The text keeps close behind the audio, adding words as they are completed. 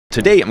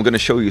Today I'm going to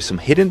show you some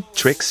hidden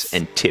tricks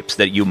and tips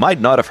that you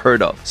might not have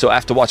heard of. So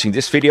after watching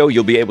this video,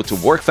 you'll be able to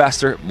work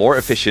faster, more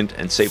efficient,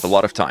 and save a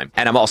lot of time.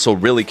 And I'm also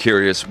really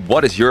curious,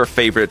 what is your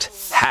favorite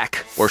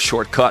hack or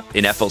shortcut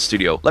in FL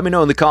Studio? Let me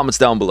know in the comments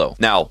down below.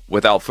 Now,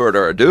 without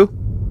further ado,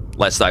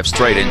 let's dive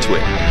straight into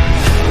it.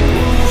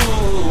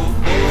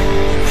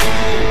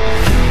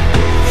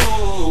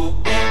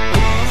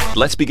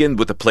 Let's begin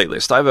with the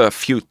playlist. I have a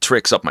few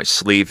tricks up my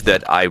sleeve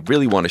that I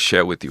really want to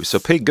share with you. So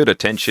pay good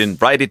attention,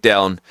 write it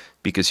down,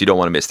 because you don't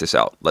want to miss this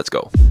out. Let's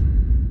go.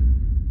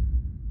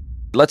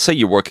 Let's say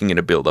you're working in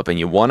a build-up and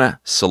you want to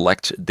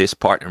select this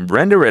part and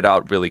render it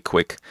out really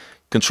quick.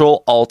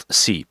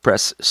 Control-Alt-C,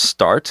 press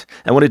Start.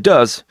 And when it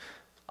does,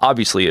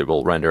 obviously it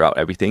will render out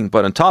everything.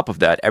 But on top of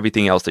that,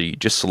 everything else that you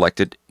just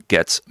selected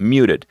gets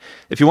muted.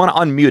 If you want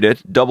to unmute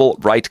it, double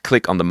right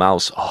click on the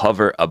mouse,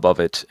 hover above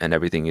it, and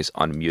everything is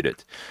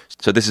unmuted.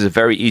 So this is a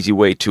very easy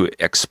way to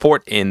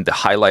export in the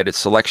highlighted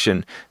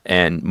selection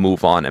and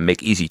move on and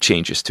make easy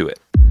changes to it.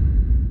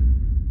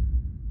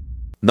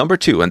 Number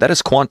 2, and that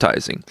is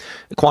quantizing.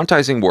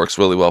 Quantizing works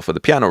really well for the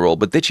piano roll,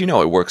 but did you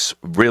know it works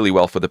really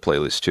well for the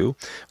playlist too?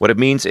 What it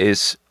means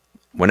is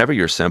whenever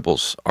your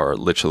samples are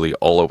literally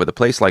all over the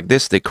place like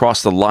this, they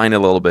cross the line a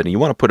little bit and you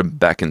want to put them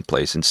back in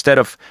place. Instead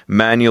of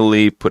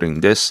manually putting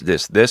this,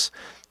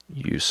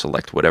 you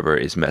select whatever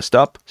is messed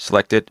up,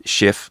 select it,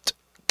 Shift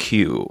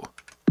Q.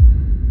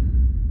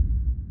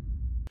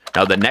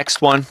 Now the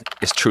next one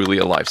is truly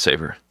a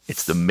lifesaver.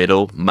 It's the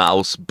middle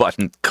mouse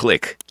button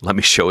click. Let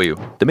me show you.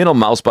 The middle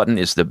mouse button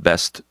is the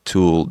best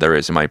tool there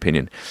is in my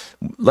opinion.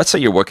 Let's say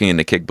you're working in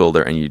the kick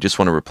builder and you just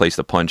want to replace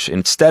the punch.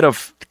 Instead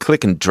of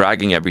click and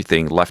dragging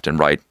everything left and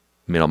right,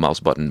 middle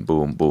mouse button,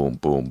 boom, boom,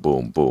 boom,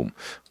 boom, boom,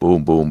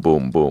 boom, boom,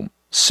 boom, boom.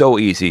 So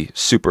easy,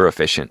 super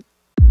efficient.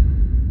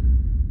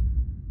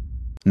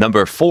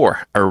 Number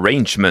 4,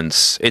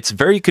 arrangements. It's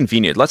very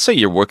convenient. Let's say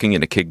you're working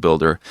in a kick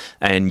builder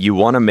and you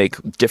want to make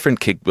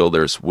different kick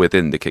builders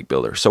within the kick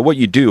builder. So what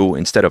you do,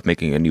 instead of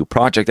making a new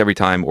project every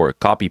time or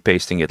copy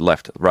pasting it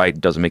left,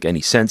 right, doesn't make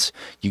any sense.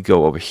 You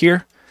go over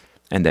here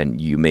and then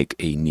you make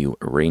a new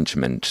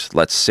arrangement.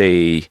 Let's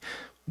say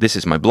this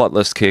is my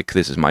bloodless kick,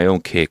 this is my own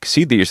kick.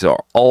 See, these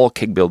are all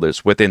kick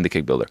builders within the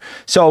kick builder.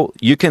 So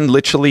you can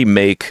literally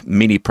make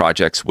mini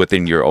projects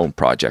within your own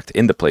project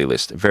in the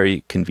playlist.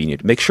 Very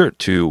convenient. Make sure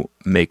to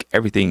make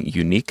everything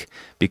unique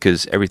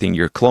because everything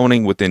you're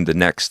cloning within the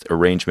next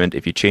arrangement,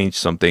 if you change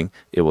something,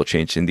 it will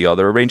change in the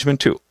other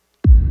arrangement too.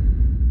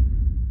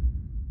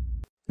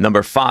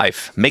 Number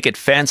 5, make it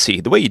fancy.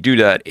 The way you do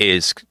that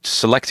is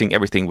selecting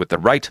everything with the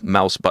right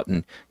mouse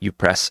button. You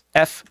press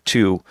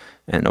F2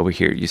 and over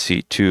here you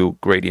see 2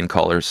 gradient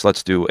colors.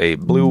 Let's do a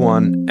blue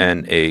one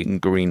and a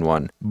green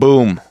one.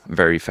 Boom,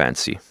 very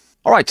fancy.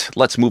 All right,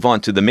 let's move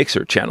on to the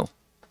mixer channel.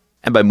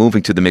 And by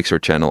moving to the mixer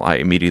channel, I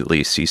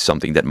immediately see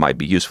something that might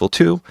be useful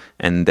too.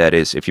 And that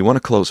is if you want to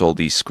close all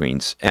these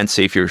screens and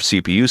save your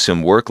CPU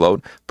some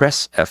workload,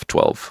 press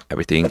F12.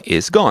 Everything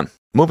is gone.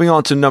 Moving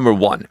on to number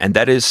 1, and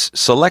that is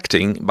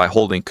selecting by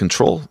holding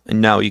Control.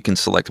 And now you can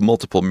select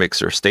multiple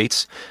mixer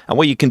states. And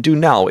what you can do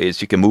now is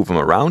you can move them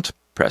around,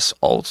 press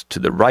Alt to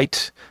the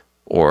right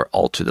or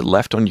Alt to the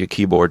left on your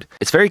keyboard.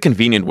 It's very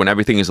convenient when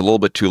everything is a little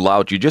bit too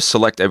loud. You just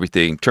select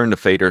everything, turn the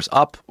faders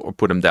up or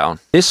put them down.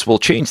 This will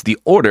change the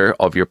order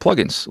of your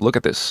plugins. Look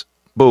at this.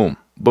 Boom,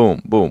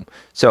 boom, boom.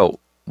 So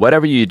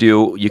whatever you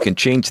do, you can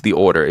change the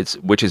order,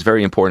 which is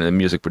very important in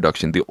music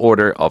production, the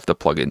order of the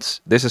plugins.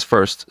 This is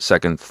first,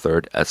 second,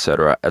 third,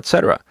 etc.,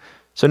 etc.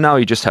 So now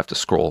you just have to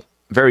scroll.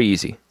 Very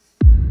easy.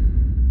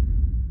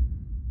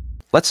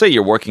 Let's say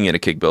you're working in a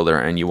kick builder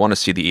and you want to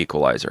see the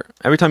equalizer.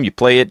 Every time you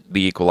play it,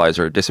 the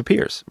equalizer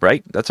disappears,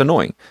 right? That's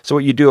annoying. So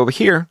what you do over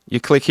here, you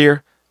click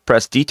here,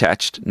 press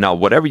detached. Now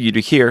whatever you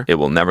do here, it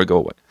will never go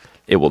away.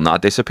 It will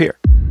not disappear.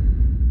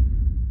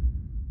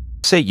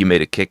 Say you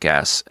made a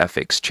kick-ass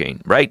FX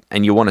chain, right?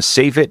 And you want to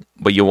save it,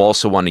 but you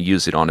also want to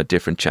use it on a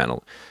different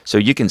channel. So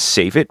you can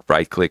save it,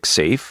 right-click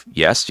Save.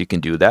 Yes, you can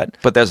do that,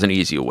 but there's an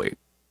easier way.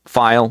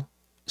 File,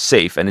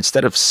 Save, and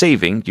instead of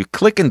saving, you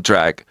click and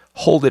drag,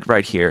 hold it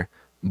right here,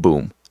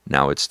 boom.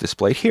 Now it's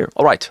displayed here.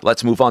 All right,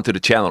 let's move on to the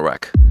channel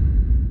rack.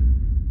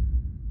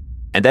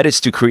 And that is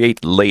to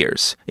create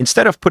layers.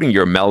 Instead of putting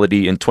your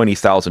melody in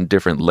 20,000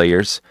 different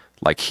layers,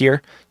 like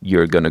here,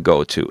 you're going to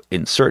go to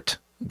Insert,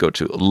 go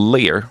to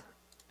Layer,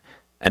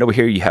 and over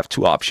here you have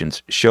 2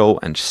 options, Show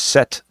and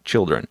Set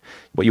Children.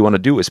 What you want to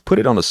do is put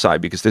it on the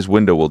side because this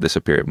window will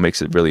disappear. It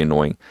makes it really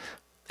annoying.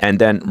 And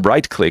then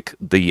right-click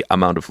the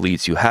amount of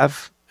leads you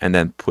have and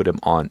then put them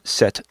on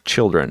Set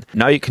Children.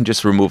 Now you can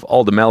just remove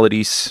all the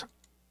melodies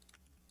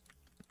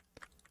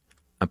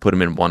and put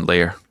them in one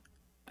layer.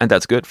 And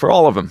that's good for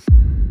all of them.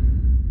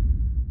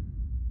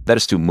 That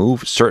is to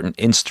move certain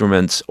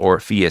instruments or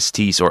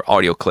VSTs or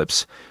audio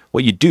clips.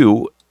 What you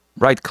do,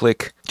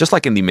 right-click, just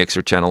like in the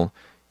mixer channel,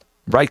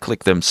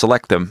 right-click them,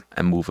 select them,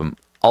 and move them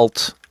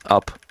Alt,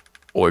 up,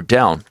 or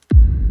down.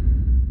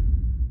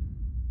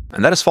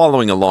 And that is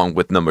following along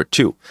with number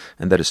 2,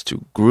 and that is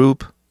to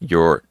group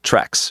your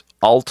tracks.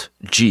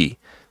 Alt-G,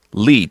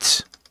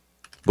 leads,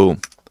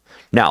 boom.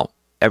 Now,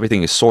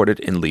 everything is sorted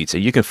in leads.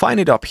 And you can find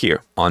it up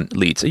here on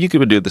leads. And you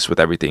can do this with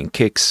everything,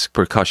 kicks,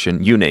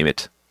 percussion, you name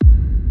it.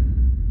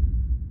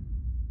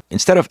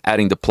 Instead of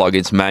adding the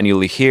plugins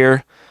manually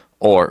here,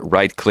 or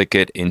right-click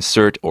it,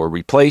 insert or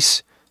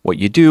replace, what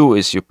you do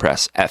is you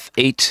press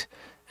F8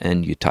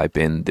 and you type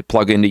in the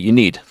plugin that you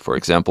need. For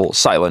example,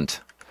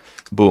 silent.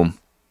 Boom.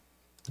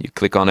 You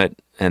click on it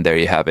and there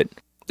you have it.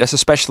 That's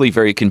especially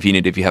very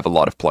convenient if you have a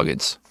lot of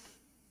plugins.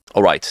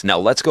 All right, now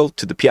let's go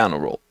to the piano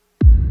roll.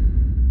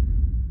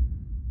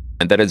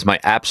 And that is my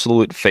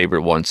absolute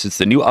favorite one. Since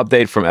the new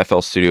update from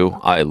FL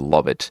Studio, I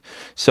love it.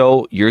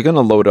 So you're going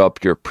to load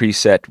up your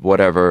preset,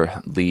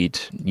 whatever, lead,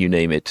 you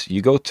name it.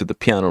 You go to the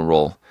piano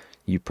roll,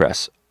 you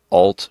press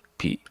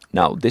Alt-P.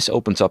 Now this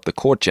opens up the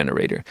chord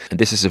generator. And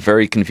this is a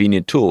very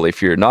convenient tool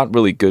if you're not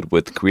really good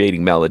with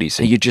creating melodies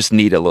and you just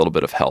need a little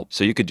bit of help.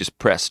 So you could just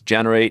press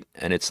generate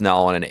and it's now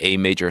on an A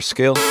major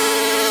scale.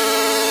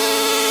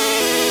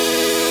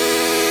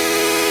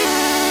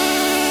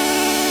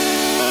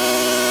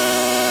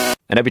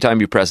 And every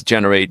time you press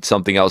generate,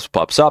 something else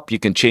pops up. You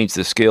can change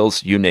the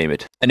scales, you name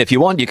it. And if you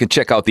want, you can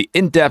check out the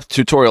in-depth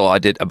tutorial I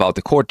did about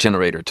the chord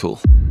generator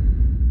tool.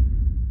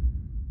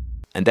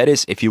 And that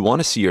is if you want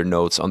to see your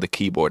notes on the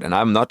keyboard. And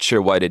I'm not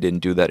sure why they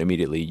didn't do that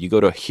immediately. You go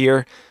to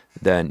here,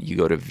 then you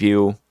go to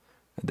view,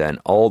 then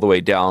all the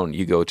way down,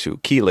 you go to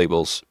key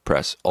labels,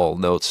 press all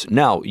notes.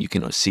 Now you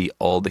can see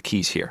all the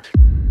keys here.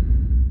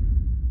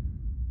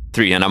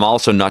 3, and I'm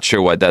also not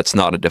sure why that's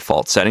not a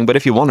default setting. But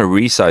if you want to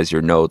resize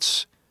your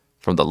notes,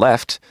 from the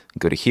left,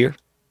 go to here,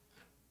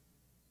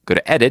 go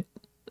to edit,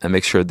 and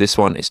make sure this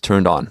one is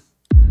turned on.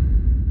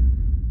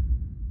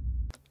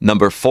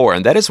 Number 4,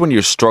 and that is when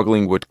you're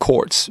struggling with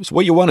chords. So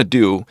what you want to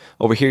do,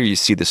 over here you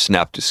see the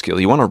snap to scale.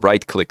 You want to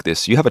right click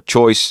this. You have a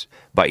choice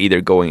by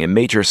either going a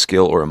major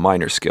scale or a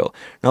minor scale.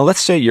 Now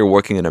let's say you're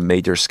working in a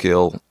major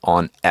scale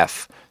on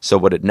F. So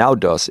what it now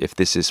does, if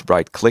this is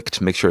right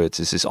clicked, make sure that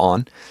this is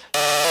on,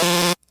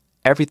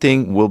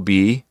 everything will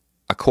be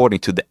according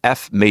to the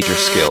F major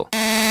scale.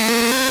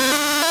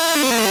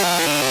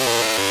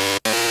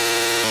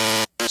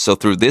 So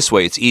through this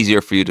way, it's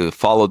easier for you to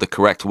follow the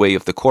correct way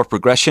of the chord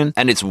progression,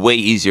 and it's way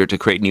easier to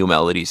create new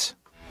melodies.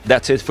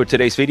 That's it for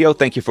today's video.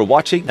 Thank you for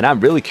watching, and I'm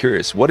really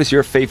curious, what is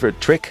your favorite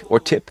trick or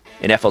tip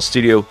in FL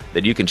Studio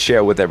that you can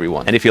share with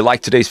everyone? And if you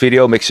liked today's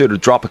video, make sure to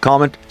drop a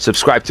comment,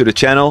 subscribe to the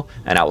channel,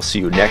 and I will see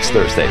you next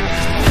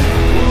Thursday.